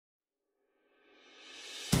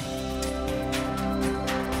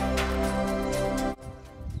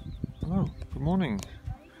morning,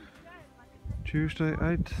 Tuesday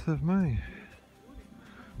 8th of May.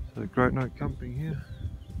 So great night camping here.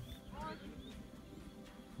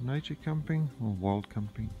 Nature camping or wild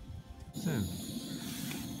camping. So,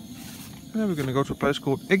 now we're going to go to a place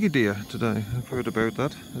called Egirdir today. I've heard about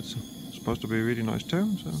that. It's supposed to be a really nice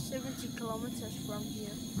town. So 70 kilometers from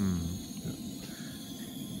here. Yeah.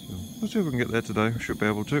 So let's see if we can get there today. We should be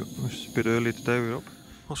able to. It's a bit early today, we're up.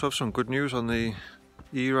 Also have some good news on the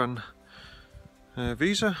Iran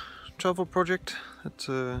visa travel project. It's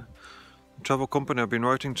a travel company I've been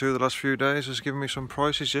writing to the last few days has given me some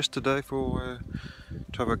prices yesterday for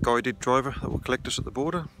to have a guided driver that will collect us at the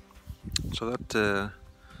border. So that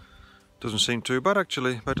doesn't seem too bad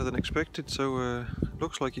actually, better than expected. So it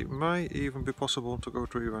looks like it may even be possible to go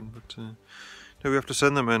to Iran, but now we have to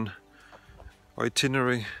send them an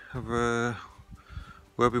itinerary of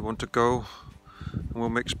where we want to go and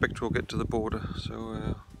when we expect we'll get to the border.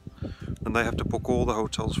 So and they have to book all the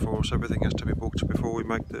hotels for us. Everything has to be booked before we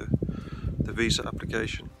make the visa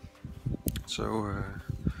application. So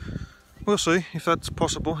we'll see if that's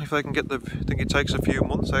possible, if they can get I think it takes a few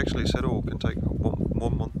months. They actually said, oh, it can take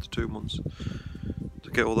 1 month to 2 months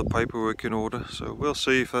to get all the paperwork in order. So we'll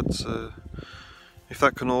see if that's if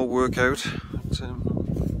that can all work out. But,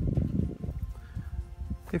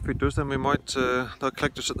 if it does, then we might they'll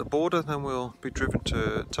collect us at the border, then we'll be driven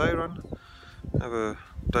to Tehran, have a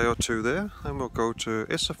day or two there, then we'll go to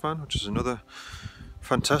Isfahan, which is another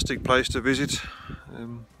fantastic place to visit,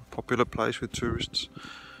 popular place with tourists,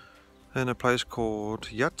 and a place called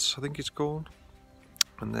Yats, I think it's called,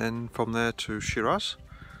 and then from there to Shiraz.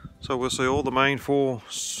 So we'll see all the main four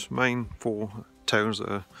towns that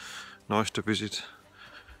are nice to visit,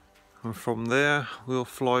 and from there we'll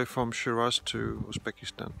fly from Shiraz to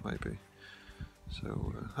Uzbekistan maybe.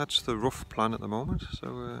 So that's the rough plan at the moment.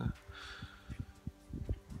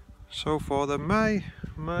 So far there may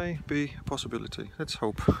be a possibility. Let's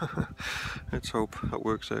hope. Let's hope that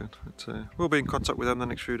works out. We'll be in contact with them the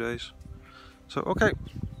next few days. So okay,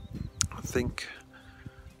 I think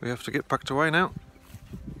we have to get packed away now.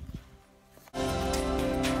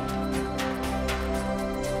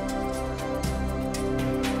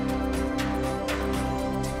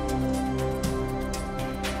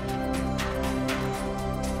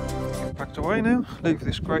 Get packed away now, leave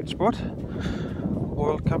this great spot.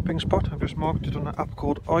 Wild camping spot. I've just marked it on an app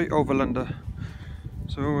called iOverlander.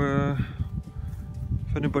 So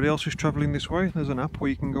if anybody else is travelling this way, there's an app where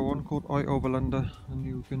you can go on called iOverlander, and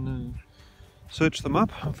you can search the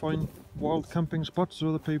map and find wild camping spots that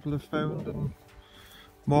other people have found and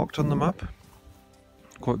marked on the map.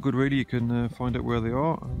 Quite good really. You can find out where they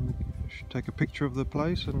are and take a picture of the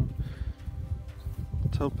place and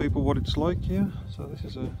tell people what it's like here. So this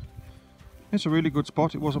is it's a really good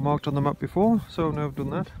spot. It wasn't marked on the map before, so now I've done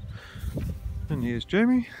that. And here's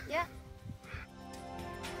Jamie. Yeah.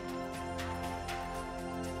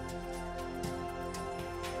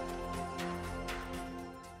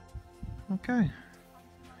 Okay,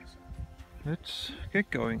 let's get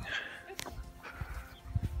going.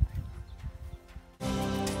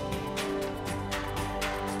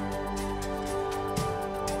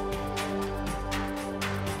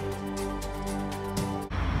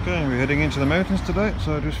 Okay, we're heading into the mountains today,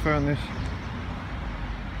 so I just found this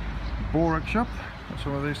borax shop. Got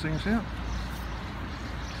some of these things here.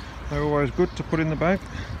 They're always good to put in the bag.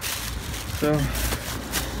 So,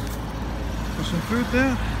 put some food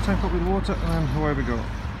there, tank up with water, and away we go.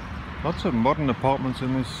 Lots of modern apartments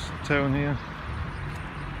in this town here.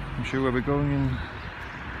 I'm sure where we're going in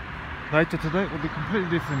later today will be completely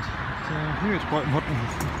different. But, here it's quite modern.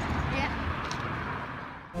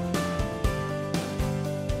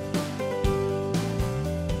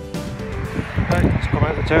 Okay, let's come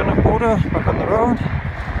out the town and border, back on the road.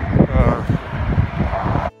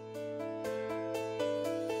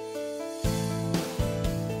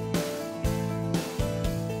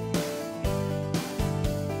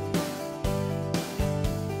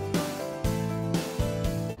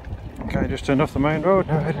 Okay, just turned off the main road,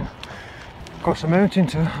 now heading across the mountain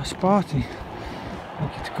to Sparty, I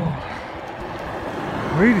think it's called.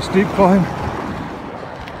 Really steep climb.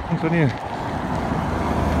 I think only a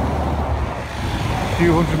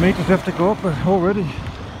few hundred meters we have to go up, but already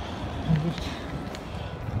just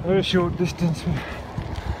a very short distance, we've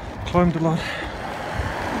climbed a lot.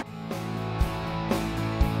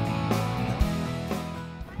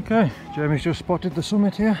 Okay, Jamie's just spotted the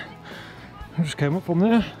summit here. I just came up from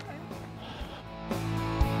there.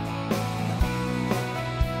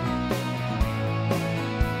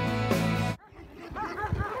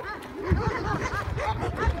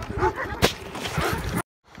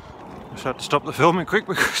 Just had to stop the filming quick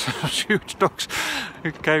because those huge dogs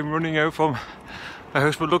came running out from the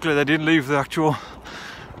house, but luckily they didn't leave the actual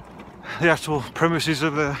premises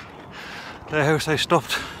of their house. They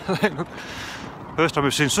stopped. First time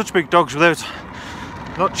we've seen such big dogs without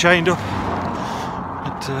not chained up.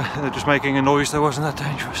 But they're just making a noise. That wasn't that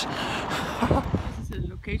dangerous. This is the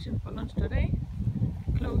location for lunch today.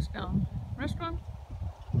 Closed down restaurant.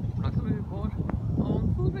 Luckily we brought our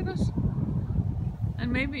own food with us.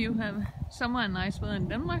 And maybe you have summer and nice weather in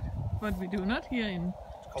Denmark, but we do not here in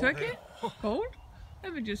Turkey. Cold.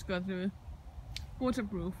 And we just got the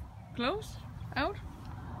waterproof clothes out.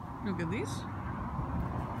 Look at these.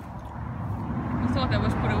 I thought that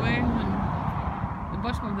was put away on the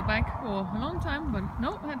bottom of the bag for a long time, but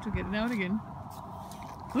no, I had to get it out again.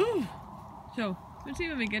 Whew. So, we'll see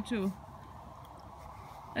when we get to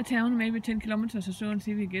a town, maybe 10 kilometers or so, and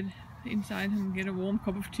see if we get inside and get a warm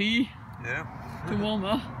cup of tea. Yeah. To warm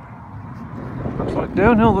up. Looks like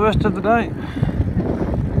downhill the rest of the day.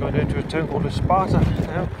 We're going into a town called Sparta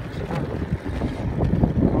now.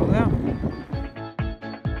 Over there.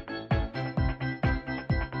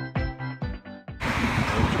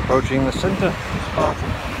 Approaching the centre of Sparta.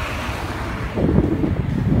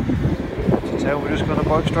 It's a town we're just going to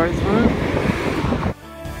bike straight through.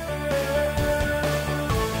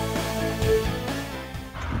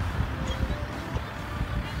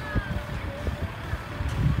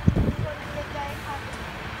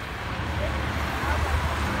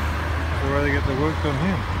 So where they get the work done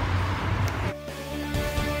here.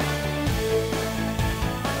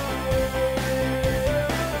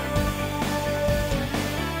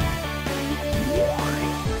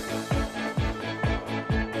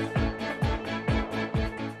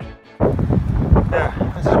 Yeah,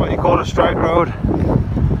 this is what you call a straight road.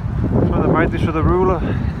 That's why they made this with a ruler.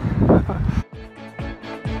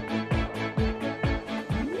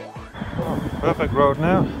 Oh, perfect road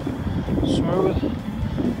now. Smooth,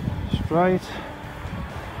 straight,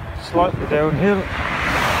 slightly downhill,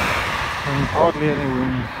 and hardly any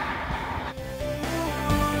wind.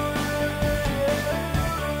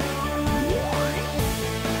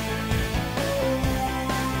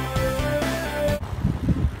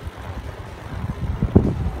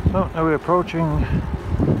 So now we're approaching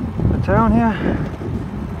the town here.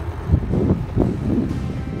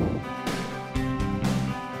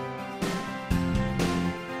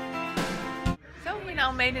 So we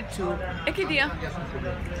now made it to Egirdir.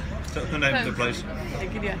 That's the name of the place.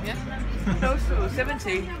 Egirdir, yeah. Close to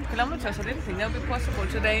 70 kilometers. I didn't think that would be possible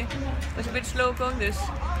today. It was a bit slow going this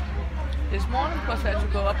morning because we had to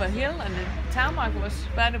go up a hill and the tarmac was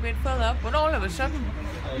bad a bit further up, but all of a sudden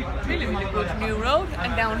really good new road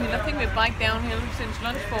and downhill. I think we biked downhill since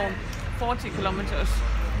lunch for 40 kilometers.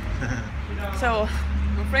 So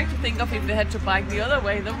I'm afraid to think of if they had to bike the other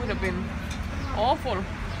way, that would have been awful.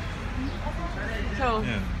 So,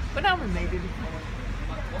 yeah. But now we made it.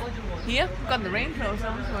 Here, got the rain clothes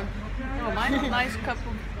on, so never mind. A nice cup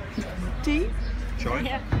of tea. Chai?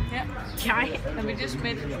 Yeah, yeah. Chai. And we just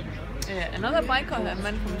met another biker, a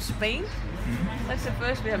man from Spain. Mm-hmm. That's the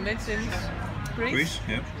first we have met since Greece.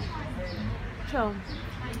 Yeah. So,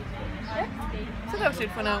 yeah. So that was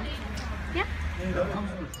it for now. Yeah.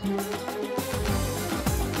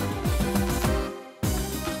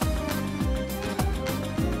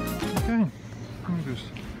 Okay. We just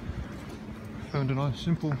found a nice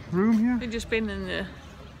simple room here. We've just been in the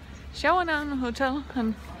shower now in the hotel,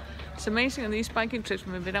 and it's amazing on these biking trips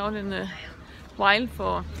when we've been out in the wild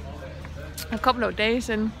for a couple of days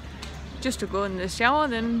and just to go in the shower,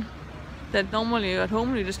 then that normally at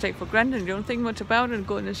home you just take for granted, you don't think much about it,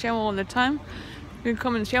 go in the shower all the time. You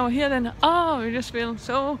come in the shower here, then we just feel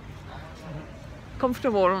so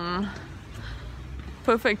comfortable and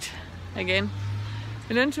perfect again.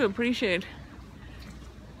 We learn to appreciate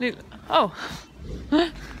little,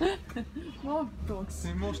 more dogs.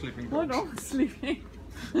 More sleeping dogs. More dogs sleeping.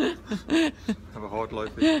 Have a hard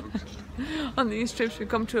life, these dogs. On these trips we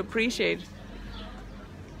come to appreciate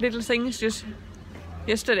little things. Just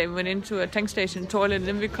yesterday we went into a tank station toilet and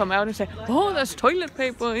then we come out and say, oh, there's toilet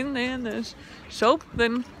paper in there and there's soap.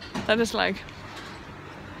 Then that is like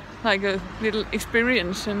a little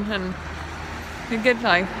experience, and you get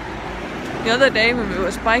like the other day when we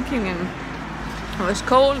was biking and it was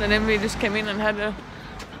cold and then we just came in and had a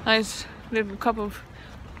nice little cup of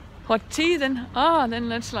hot tea, then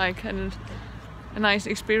that's like a nice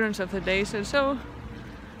experience of the day. So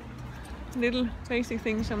little basic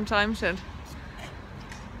things sometimes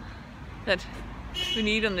that we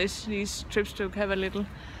need on these trips to have a little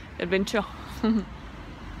adventure.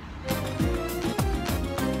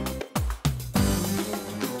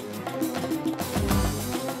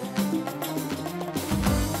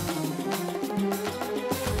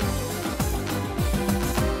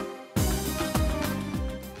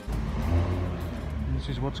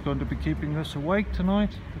 what's going to be keeping us awake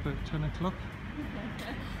tonight, about 10 o'clock,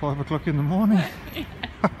 5 o'clock in the morning.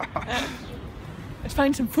 Let's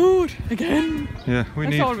find some food again. Yeah, we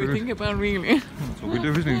need That's all food. we think about, really. That's what we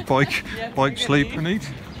do, isn't it? Bike, bike, sleep and eat.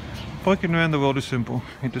 Biking around the world is simple.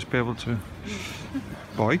 You just be able to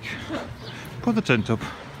bike, put the tent up,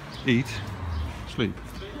 eat, sleep.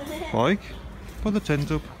 Bike, put the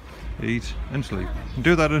tent up, eat and sleep. You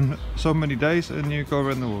do that in so many days and you go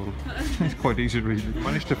around the world. It's quite easy really.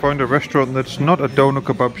 Managed to find a restaurant that's not a doner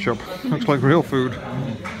kebab shop. Looks like real food.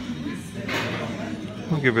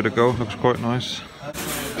 We'll give it a go, looks quite nice.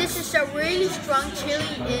 This is a really strong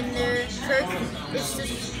chili in Turkey. It's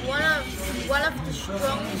just one of the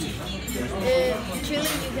strongest chili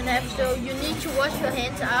you can have. So you need to wash your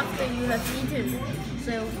hands after you have eaten.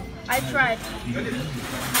 So I tried.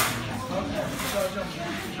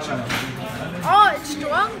 Oh, it's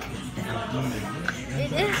strong.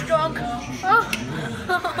 It is strong. Oh.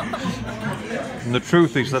 And the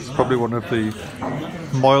truth is that's probably one of the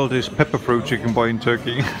mildest pepper fruits you can buy in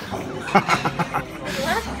Turkey.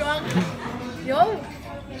 That's strong. Yo.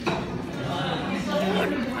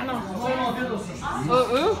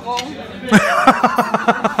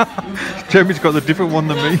 Jeremy's got the different one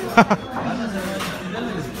than me.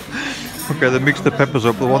 Okay, they mixed the peppers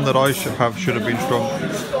up. The one that I should have been strong.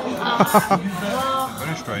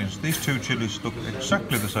 Very strange. These two chilies look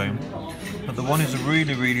exactly the same, but the one is a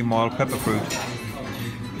really, really mild pepper fruit,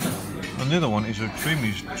 and the other one is an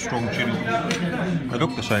extremely strong chili. They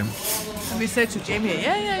look the same. We said to Jamie,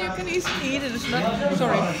 yeah, you can easily eat it. It's not,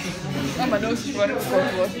 sorry, oh, my nose is running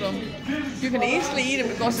across. You can easily eat it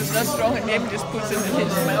because it's not strong, and Jamie just puts it in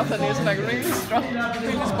his mouth and it's like really strong,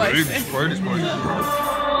 really spicy. Really spicy.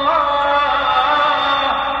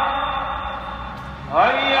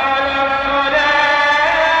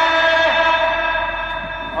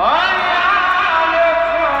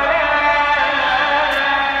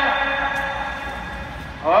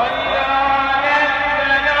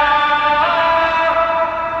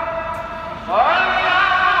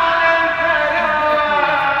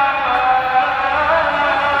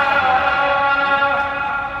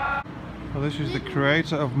 This is the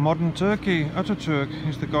creator of modern Turkey. Ataturk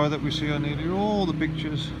is the guy that we see on nearly all the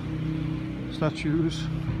pictures, statues,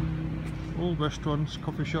 all restaurants,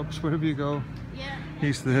 coffee shops, wherever you go. Yeah.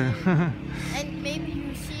 He's there. And maybe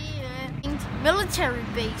you see military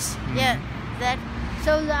base. Yeah, that.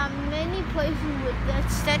 So there are many places with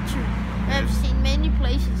that statue. I've seen many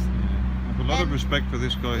places. I have a lot of respect for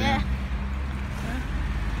this guy. Yeah.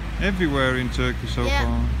 Here. Everywhere in Turkey so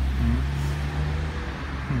far.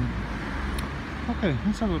 Okay,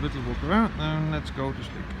 let's have a little walk around and let's go to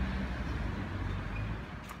sleep.